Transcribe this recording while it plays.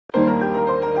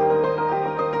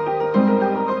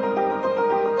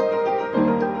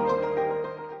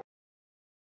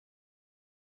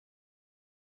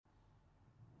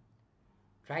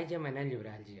Trigeminal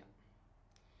neuralgia.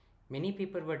 Many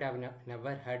people would have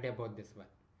never heard about this one.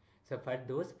 So for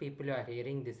those people who are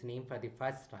hearing this name for the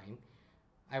first time,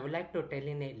 I would like to tell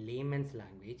in a layman's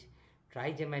language,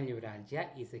 trigeminal neuralgia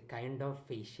is a kind of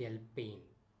facial pain.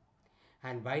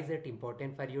 And why is it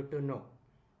important for you to know?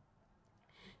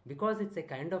 Because it's a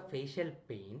kind of facial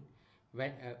pain.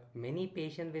 When many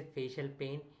patients with facial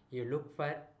pain, you look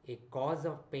for a cause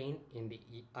of pain in the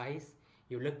eyes,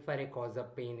 you look for a cause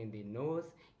of pain in the nose,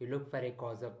 you look for a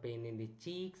cause of pain in the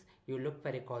cheeks, you look for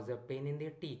a cause of pain in the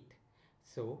teeth.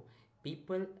 So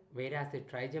people, whereas the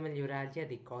trigeminal neuralgia,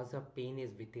 the cause of pain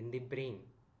is within the brain.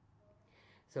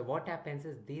 So what happens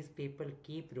is these people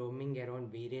keep roaming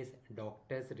around various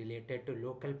doctors related to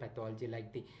local pathology,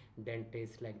 like the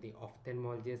dentist, like the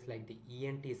ophthalmologist, like the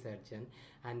ENT surgeon,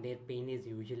 and their pain is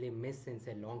usually missed since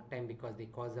a long time because the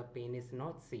cause of pain is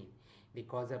not seen. The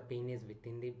cause of pain is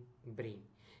within the brain.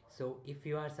 So if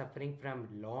you are suffering from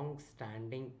long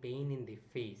standing pain in the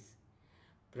face,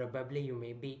 probably you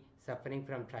may be suffering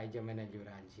from trigeminal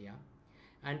neuralgia,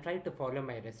 and try to follow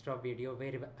my rest of video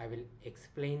where I will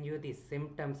explain you the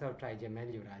symptoms of trigeminal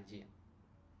neuralgia.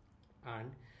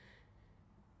 And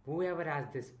whoever has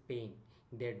this pain,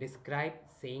 they describe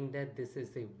saying that this is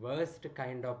the worst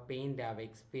kind of pain they have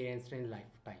experienced in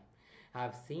lifetime. I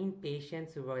have seen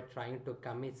patients who are trying to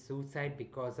commit suicide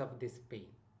because of this pain.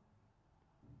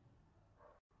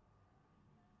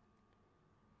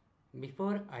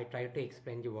 Before I try to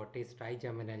explain you what is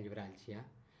trigeminal neuralgia,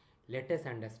 let us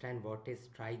understand what is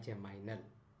trigeminal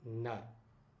nerve.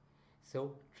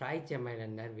 So trigeminal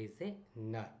nerve is a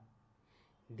nerve.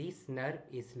 This nerve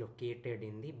is located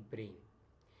in the brain.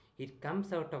 It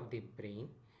comes out of the brain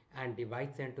and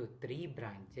divides into three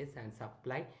branches and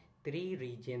supply three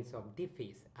regions of the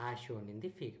face as shown in the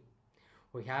figure.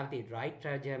 We have the right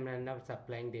trigeminal nerve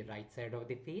supplying the right side of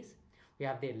the face. We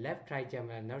have the left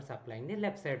trigeminal nerve supplying the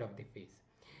left side of the face.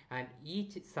 And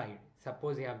each side,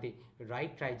 suppose you have the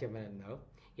right trigeminal nerve,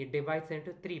 it divides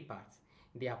into three parts.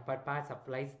 The upper part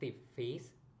supplies the face,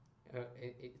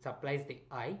 it supplies the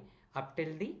eye up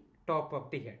till the top of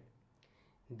the head.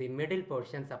 The middle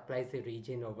portion supplies the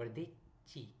region over the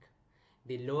cheek.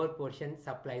 The lower portion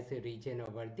supplies the region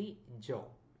over the jaw.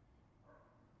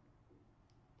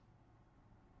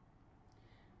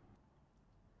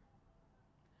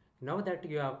 Now that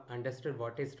you have understood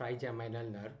what is trigeminal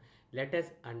nerve, let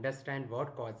us understand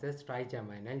what causes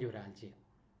trigeminal neuralgia.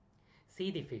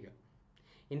 See the figure.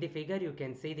 In the figure, you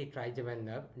can see the trigeminal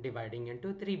nerve dividing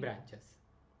into three branches.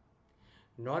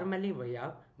 Normally, we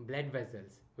have blood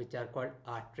vessels, which are called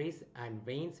arteries, and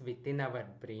veins within our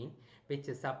brain, which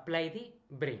supply the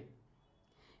brain.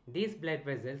 These blood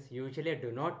vessels usually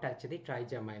do not touch the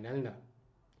trigeminal nerve.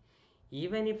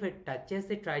 Even if it touches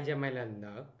the trigeminal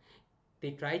nerve,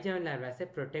 the trigeminal nerve has a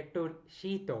protective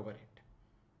sheath over it.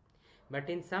 But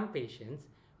in some patients,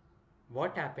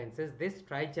 what happens is this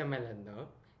trigeminal nerve,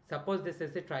 suppose this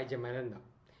is the trigeminal nerve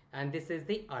and this is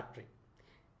the artery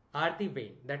or the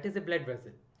vein, that is a blood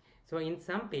vessel. So in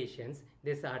some patients,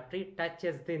 this artery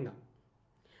touches the nerve.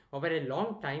 Over a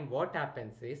long time, what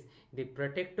happens is the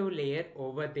protective layer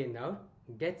over the nerve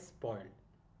gets spoiled.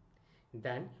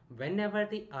 Then whenever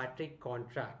the artery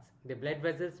contracts, the blood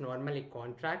vessels normally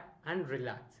contract and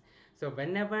relax. So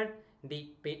whenever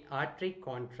the artery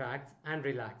contracts and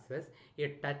relaxes,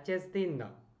 it touches the nerve,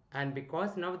 and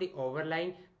because now the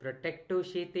overlying protective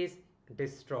sheath is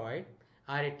destroyed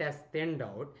or it has thinned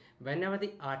out, whenever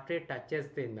the artery touches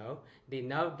the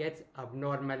nerve gets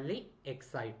abnormally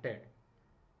excited.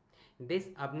 This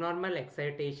abnormal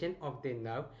excitation of the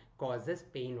nerve causes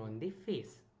pain on the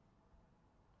face.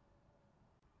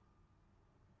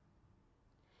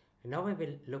 Now I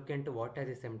will look into what are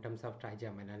the symptoms of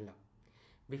trigeminal nerve.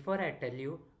 Before I tell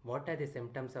you what are the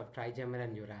symptoms of trigeminal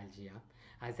neuralgia,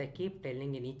 as I keep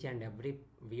telling in each and every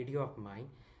video of mine,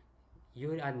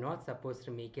 you are not supposed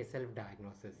to make a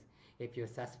self-diagnosis. If you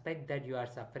suspect that you are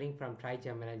suffering from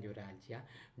trigeminal neuralgia,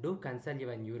 do consult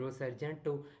your neurosurgeon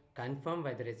to confirm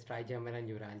whether it's trigeminal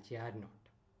neuralgia or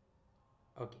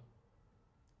not. Okay.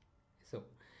 So,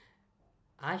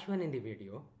 as shown in the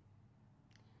video,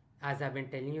 as I've been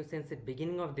telling you since the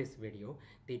beginning of this video,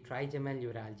 the trigeminal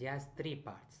neuralgia has three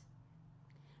parts.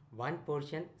 One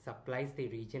portion supplies the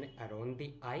region around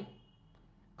the eye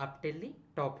up till the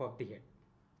top of the head.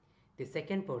 The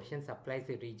second portion supplies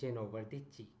the region over the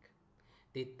cheek.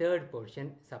 The third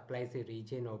portion supplies the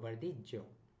region over the jaw.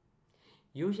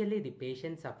 Usually the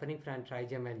patient suffering from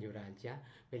trigeminal neuralgia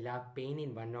will have pain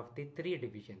in one of the three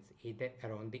divisions, either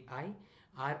around the eye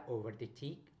or over the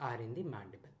cheek or in the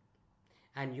mandible,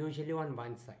 and usually on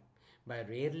one side. But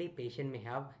rarely patient may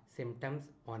have symptoms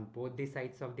on both the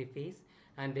sides of the face,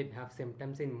 and they have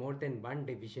symptoms in more than one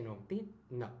division of the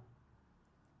nerve.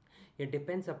 It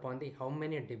depends upon the how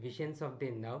many divisions of the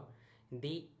nerve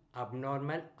the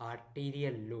abnormal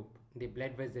arterial loop, the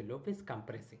blood vessel loop, is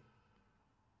compressing.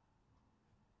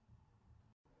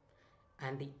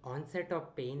 And the onset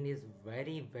of pain is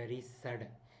very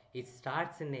sudden. It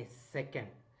starts in a second,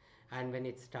 and when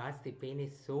it starts, the pain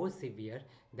is so severe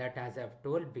that, as I've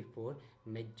told before,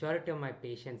 majority of my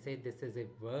patients say this is a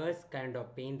worst kind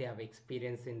of pain they have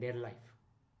experienced in their life.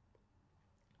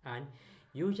 And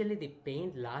usually the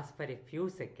pain lasts for a few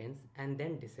seconds and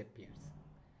then disappears,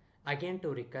 again to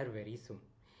recur very soon.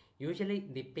 Usually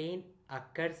the pain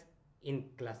occurs in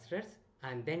clusters,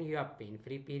 and then you have pain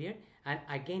free period, and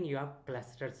again you have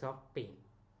clusters of pain.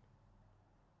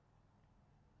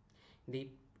 The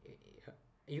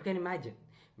you can imagine,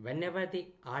 whenever the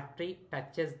artery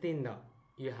touches the nerve,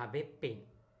 you have a pain,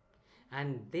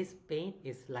 and this pain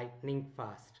is lightning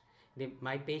fast.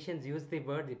 My patients use the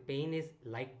word the pain is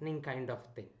lightning kind of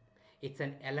thing. It's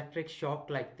an electric shock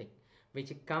like thing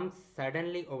which comes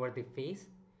suddenly over the face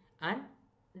and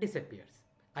disappears,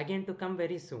 again to come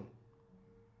very soon.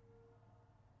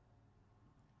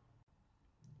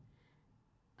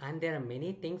 And there are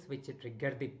many things which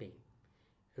trigger the pain.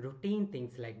 Routine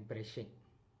things like brushing,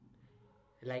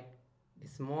 like a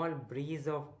small breeze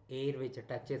of air which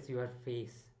touches your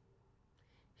face,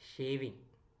 shaving,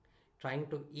 trying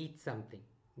to eat something,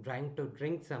 trying to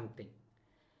drink something.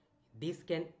 These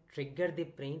can trigger the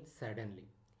pain suddenly.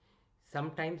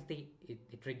 Sometimes the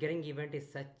triggering event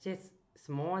is such a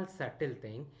small subtle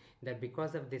thing that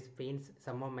because of this pain,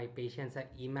 some of my patients are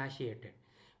emaciated.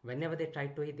 Whenever they try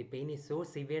to eat, the pain is so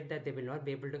severe that they will not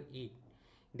be able to eat.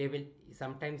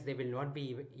 Sometimes they will not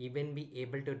be even be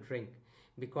able to drink,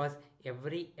 because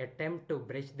every attempt to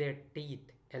brush their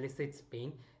teeth elicits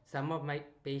pain. Some of my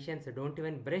patients don't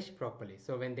even brush properly,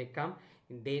 so when they come,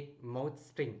 their mouth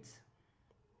stings.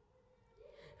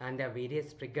 And there are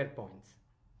various trigger points.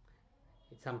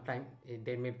 Sometimes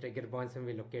there may be trigger points will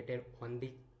be located on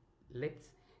the lips.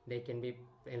 They can be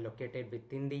located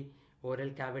within the oral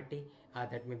cavity,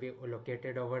 that may be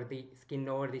located over the skin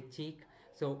over the cheek.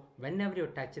 So whenever you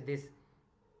touch these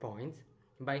points,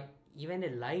 by even a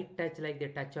light touch like the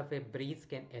touch of a breeze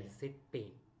can elicit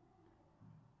pain.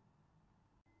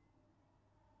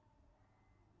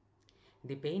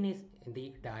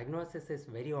 The diagnosis is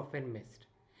very often missed,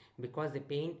 because the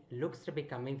pain looks to be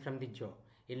coming from the jaw,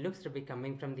 it looks to be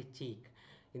coming from the cheek.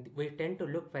 We tend to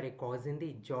look for a cause in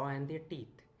the jaw and the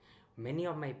teeth. Many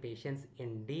of my patients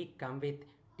indeed come with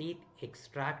teeth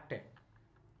extracted,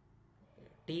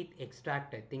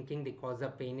 thinking the cause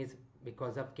of pain is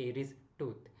because of caries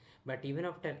tooth. But even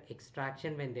after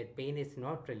extraction, when their pain is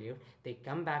not relieved, they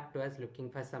come back to us looking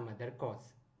for some other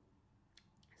cause.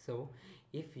 So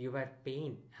if your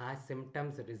pain has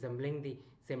symptoms resembling the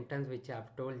symptoms which I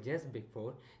have told just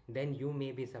before, then you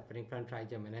may be suffering from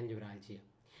trigeminal neuralgia.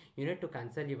 You need to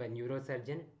consult your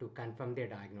neurosurgeon to confirm their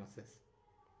diagnosis.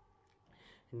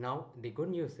 Now the good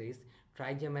news is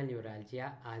trigeminal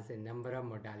neuralgia has a number of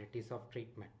modalities of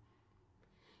treatment.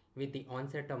 With the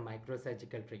onset of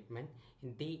microsurgical treatment,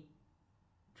 the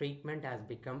treatment has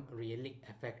become really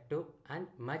effective and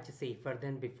much safer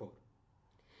than before.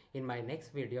 In my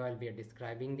next video, I'll be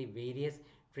describing the various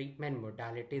treatment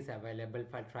modalities available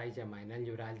for trigeminal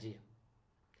neuralgia.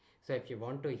 So if you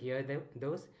want to hear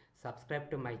those, subscribe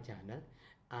to my channel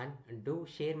and do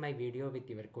share my video with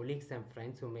your colleagues and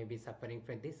friends who may be suffering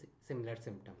from these similar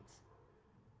symptoms.